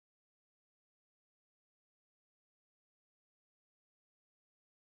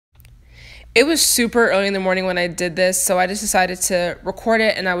It was super early in the morning when I did this, so I just decided to record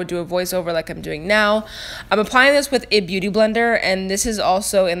it and I would do a voiceover like I'm doing now. I'm applying this with a beauty blender, and this is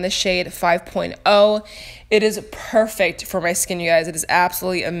also in the shade 5.0. It is perfect for my skin, you guys. It is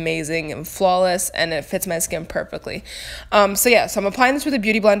absolutely amazing and flawless, and it fits my skin perfectly. So I'm applying this with a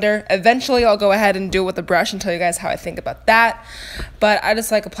beauty blender. Eventually, I'll go ahead and do it with a brush and tell you guys how I think about that. But I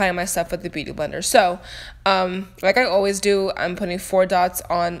just like applying my stuff with the beauty blender. So, like I always do, I'm putting 4 dots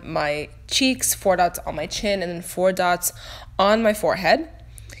on my cheeks, 4 dots on my chin, and then 4 dots on my forehead.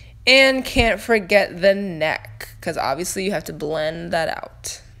 And can't forget the neck, because obviously you have to blend that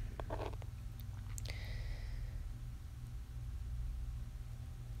out.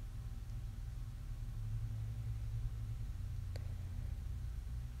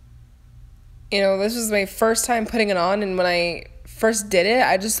 You know, this was my first time putting it on, and when I first did it,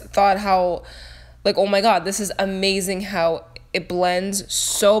 I just thought how, like, oh my god, this is amazing how it blends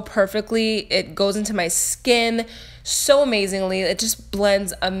so perfectly. It goes into my skin so amazingly. It just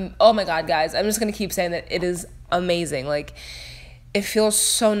blends. Oh my god, guys, I'm just gonna keep saying that it is amazing. Like, it feels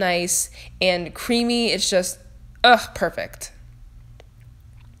so nice and creamy. It's just, perfect.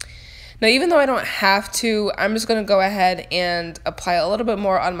 Now, even though I don't have to, I'm just going to go ahead and apply a little bit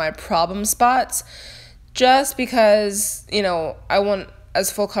more on my problem spots, just because, you know, I want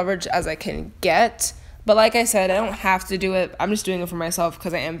as full coverage as I can get. But like I said, I don't have to do it. I'm just doing it for myself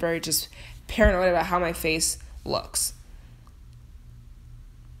because I am very just paranoid about how my face looks.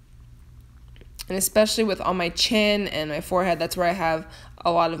 And especially with on my chin and my forehead, that's where I have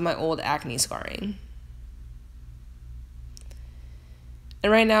a lot of my old acne scarring.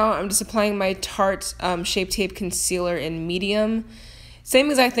 And right now, I'm just applying my Tarte Shape Tape Concealer in medium.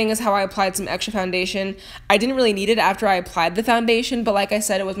 Same exact thing as how I applied some extra foundation. I didn't really need it after I applied the foundation, but like I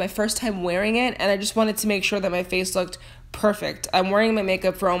said, it was my first time wearing it, and I just wanted to make sure that my face looked perfect. I'm wearing my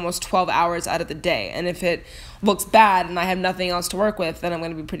makeup for almost 12 hours out of the day, and if it looks bad and I have nothing else to work with, then I'm going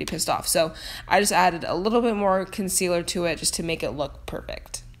to be pretty pissed off. So I just added a little bit more concealer to it just to make it look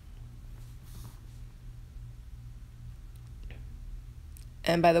perfect.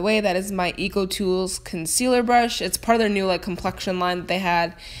 And by the way, that is my EcoTools concealer brush. It's part of their new like complexion line that they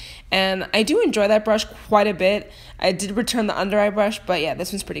had. And I do enjoy that brush quite a bit. I did return the under eye brush, but yeah,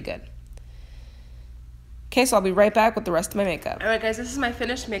 this one's pretty good. Okay, so I'll be right back with the rest of my makeup. Alright guys, this is my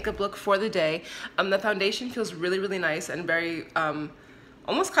finished makeup look for the day. The foundation feels really, really nice and very,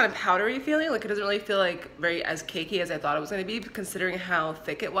 almost kind of powdery feeling. Like, it doesn't really feel like very as cakey as I thought it was going to be, considering how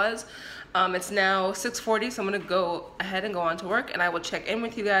thick it was. It's now 6:40, so I'm going to go ahead and go on to work, and I will check in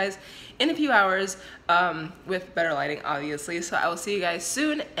with you guys in a few hours with better lighting, obviously. So I will see you guys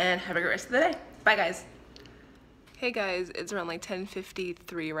soon, and have a great rest of the day. Bye, guys. Hey guys, it's around like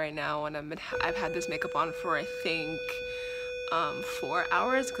 10:53 right now, and I've had this makeup on for I think 4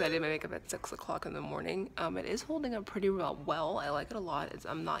 hours because I did my makeup at 6 o'clock in the morning. It is holding up pretty well. I like it a lot.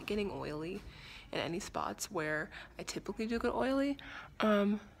 I'm not getting oily in any spots where I typically do get oily.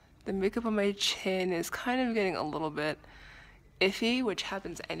 The makeup on my chin is kind of getting a little bit iffy, which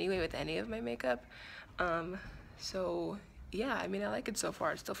happens anyway with any of my makeup. So yeah, I mean, I like it so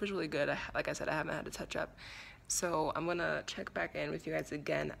far. It still feels really good. Like I said, I haven't had to touch up. So I'm gonna check back in with you guys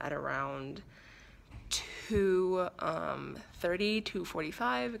again at around 2:30,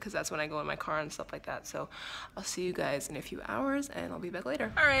 2:45, because that's when I go in my car and stuff like that. So I'll see you guys in a few hours, and I'll be back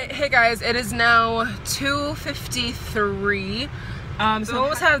later. All right, hey guys, it is now 2:53. So I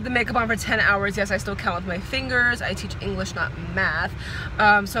almost have the makeup on for 10 hours. Yes, I still count with my fingers. I teach English, not math.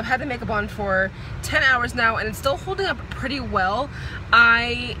 So I've had the makeup on for 10 hours now, and it's still holding up pretty well.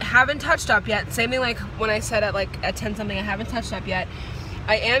 I haven't touched up yet. Same thing like when I said at 10 something, I haven't touched up yet.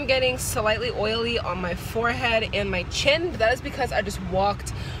 I am getting slightly oily on my forehead and my chin, but that is because I just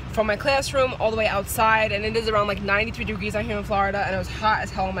walked from my classroom all the way outside, and it is around like 93 degrees out here in Florida, and it was hot as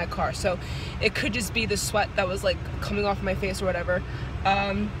hell in my car. So it could just be the sweat that was like coming off my face or whatever.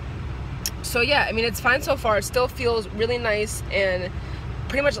 So yeah, I mean, it's fine so far. It still feels really nice and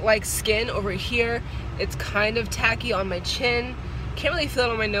pretty much like skin over here. It's kind of tacky on my chin. Can't really feel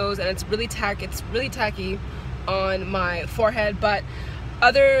it on my nose, and it's really tacky on my forehead. But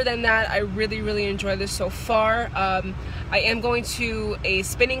other than that, I really, really enjoy this so far. I am going to a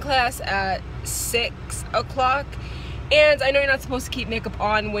spinning class at 6 o'clock. And I know you're not supposed to keep makeup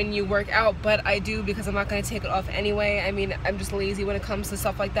on when you work out, but I do because I'm not going to take it off anyway. I mean, I'm just lazy when it comes to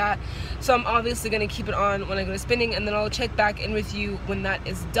stuff like that. So I'm obviously going to keep it on when I go to spinning, and then I'll check back in with you when that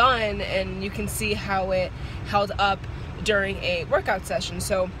is done, and you can see how it held up during a workout session.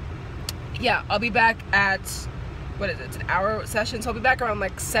 So yeah, I'll be back at what is it? It's an hour session, so I'll be back around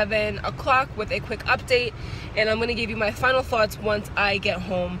like 7 o'clock with a quick update, and I'm gonna give you my final thoughts once I get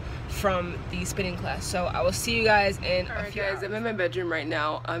home from the spinning class. So I will see you guys in a few hours. I'm in my bedroom right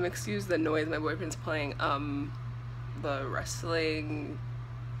now. Excuse the noise. My boyfriend's playing the wrestling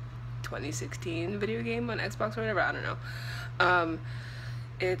 2016 video game on Xbox or whatever. I don't know.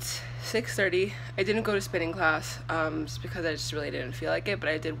 It's 6:30. I didn't go to spinning class just because I just really didn't feel like it, but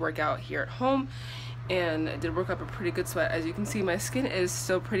I did work out here at home, and I did work up a pretty good sweat. As you can see, my skin is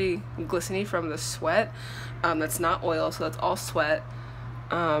still pretty glistening from the sweat. That's not oil, so that's all sweat.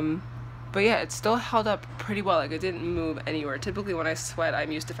 But yeah, it still held up pretty well. Like, it didn't move anywhere. Typically when I sweat,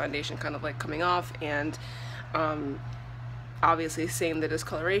 I'm used to foundation kind of like coming off, and obviously seeing the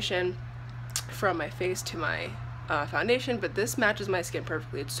discoloration from my face to my foundation, but this matches my skin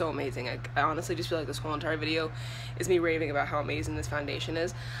perfectly. It's so amazing. I honestly just feel like this whole entire video is me raving about how amazing this foundation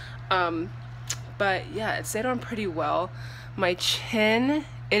is. But yeah, it stayed on pretty well. My chin,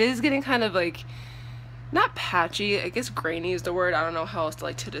 it is getting kind of like, not patchy, I guess grainy is the word. I don't know how else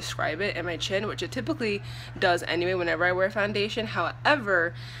to describe it. And my chin, which it typically does anyway whenever I wear foundation.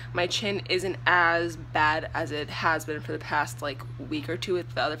 However, my chin isn't as bad as it has been for the past like week or two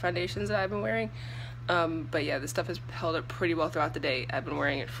with the other foundations that I've been wearing. But yeah, this stuff has held up pretty well throughout the day. I've been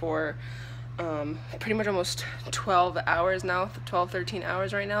wearing it for pretty much almost 12 hours now, 12, 13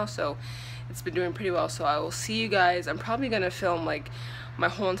 hours right now, so it's been doing pretty well. So I will see you guys. I'm probably gonna film like my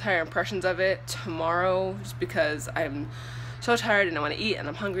whole entire impressions of it tomorrow, just because I'm so tired and I want to eat and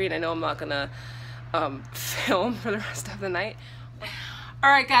I'm hungry, and I know I'm not gonna film for the rest of the night.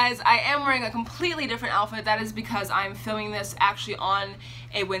 Alright guys, I am wearing a completely different outfit. That is because I'm filming this actually on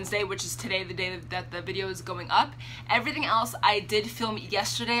a Wednesday, which is today, the day that the video is going up. Everything else I did film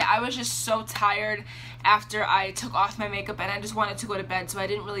yesterday. I was just so tired after I took off my makeup and I just wanted to go to bed, so I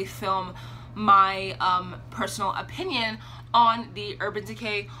didn't really film my personal opinion on the Urban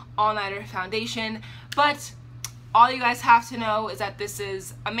Decay All Nighter Foundation. But all you guys have to know is that this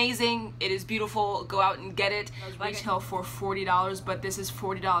is amazing. It is beautiful. Go out and get it. It retail for $40, but this is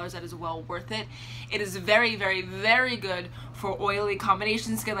 $40 that is well worth it. It is very, very, very good for oily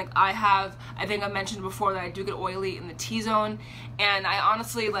combination skin like I have. I think I mentioned before that I do get oily in the T-zone, and I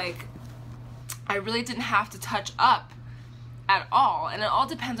honestly, like, I really didn't have to touch up at all, and it all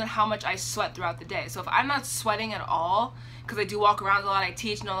depends on how much I sweat throughout the day. So if I'm not sweating at all, because I do walk around a lot, I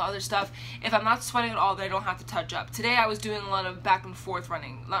teach and all the other stuff, if I'm not sweating at all, then I don't have to touch up. Today I was doing a lot of back and forth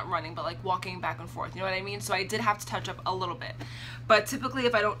running, not running, but like walking back and forth, you know what I mean? So I did have to touch up a little bit. But typically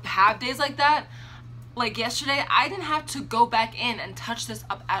if I don't have days like that, like yesterday, I didn't have to go back in and touch this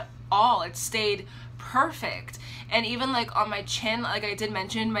up at all. It stayed perfect. And even like on my chin, like I did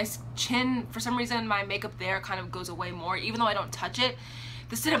mention, my chin, for some reason my makeup there kind of goes away more, even though I don't touch it.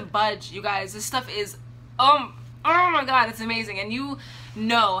 This didn't budge, you guys. This stuff is oh my god, it's amazing. And you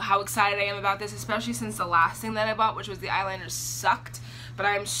know how excited I am about this, especially since the last thing that I bought, which was the eyeliner, sucked. But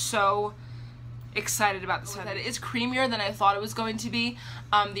I am so excited about this one. It is creamier than I thought it was going to be.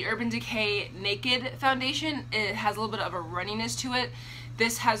 The Urban Decay Naked Foundation, it has a little bit of a runniness to it.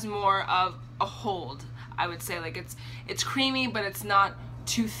 This has more of a hold, I would say. Like it's creamy, but it's not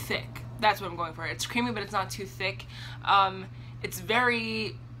too thick. That's what I'm going for. It's creamy, but it's not too thick. It's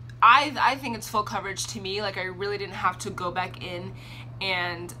very, I think it's full coverage to me. Like I really didn't have to go back in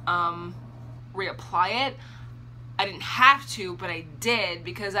and reapply it. I didn't have to, but I did,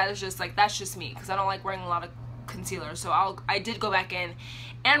 because that is just like, that's just me, because I don't like wearing a lot of concealer. So I did go back in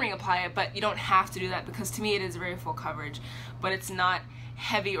and reapply it, but you don't have to do that, because to me it is very full coverage, but it's not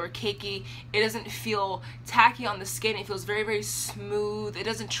heavy or cakey. It doesn't feel tacky on the skin. It feels very, very smooth. It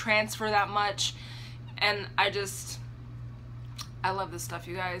doesn't transfer that much, and I love this stuff,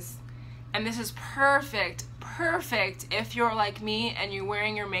 you guys. And this is perfect if you're like me and you're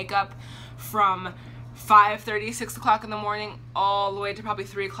wearing your makeup from 5:30, 6 o'clock in the morning all the way to probably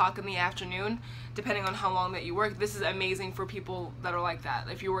 3 o'clock in the afternoon, depending on how long that you work. This is amazing for people that are like that,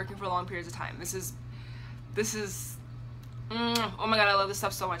 if you're working for long periods of time. This is oh my god, I love this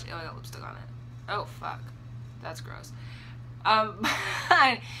stuff so much. Ew, I got lipstick on it. Oh fuck, that's gross.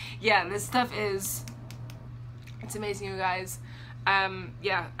 Yeah, this stuff is, it's amazing, you guys.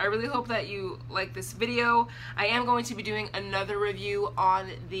 Yeah, I really hope that you like this video. I am going to be doing another review on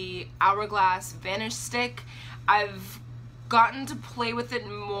the Hourglass Vanish Stick. I've gotten to play with it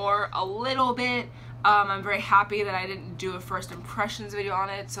more a little bit. I'm very happy that I didn't do a first impressions video on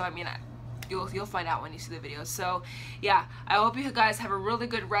it, so I mean, you'll find out when you see the video. So yeah, I hope you guys have a really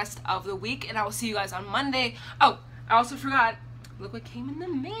good rest of the week, and I will see you guys on Monday. Oh, I also forgot, look what came in the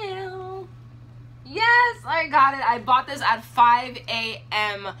mail. Yes, I got it. I bought this at 5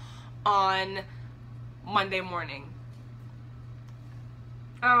 a.m. on Monday morning.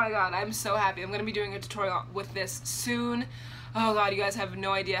 Oh my god, I'm so happy. I'm going to be doing a tutorial with this soon. Oh god, you guys have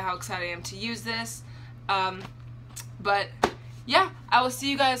no idea how excited I am to use this. But yeah, I will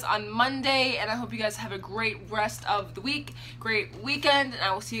see you guys on Monday, and I hope you guys have a great rest of the week, great weekend, and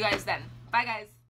I will see you guys then. Bye guys.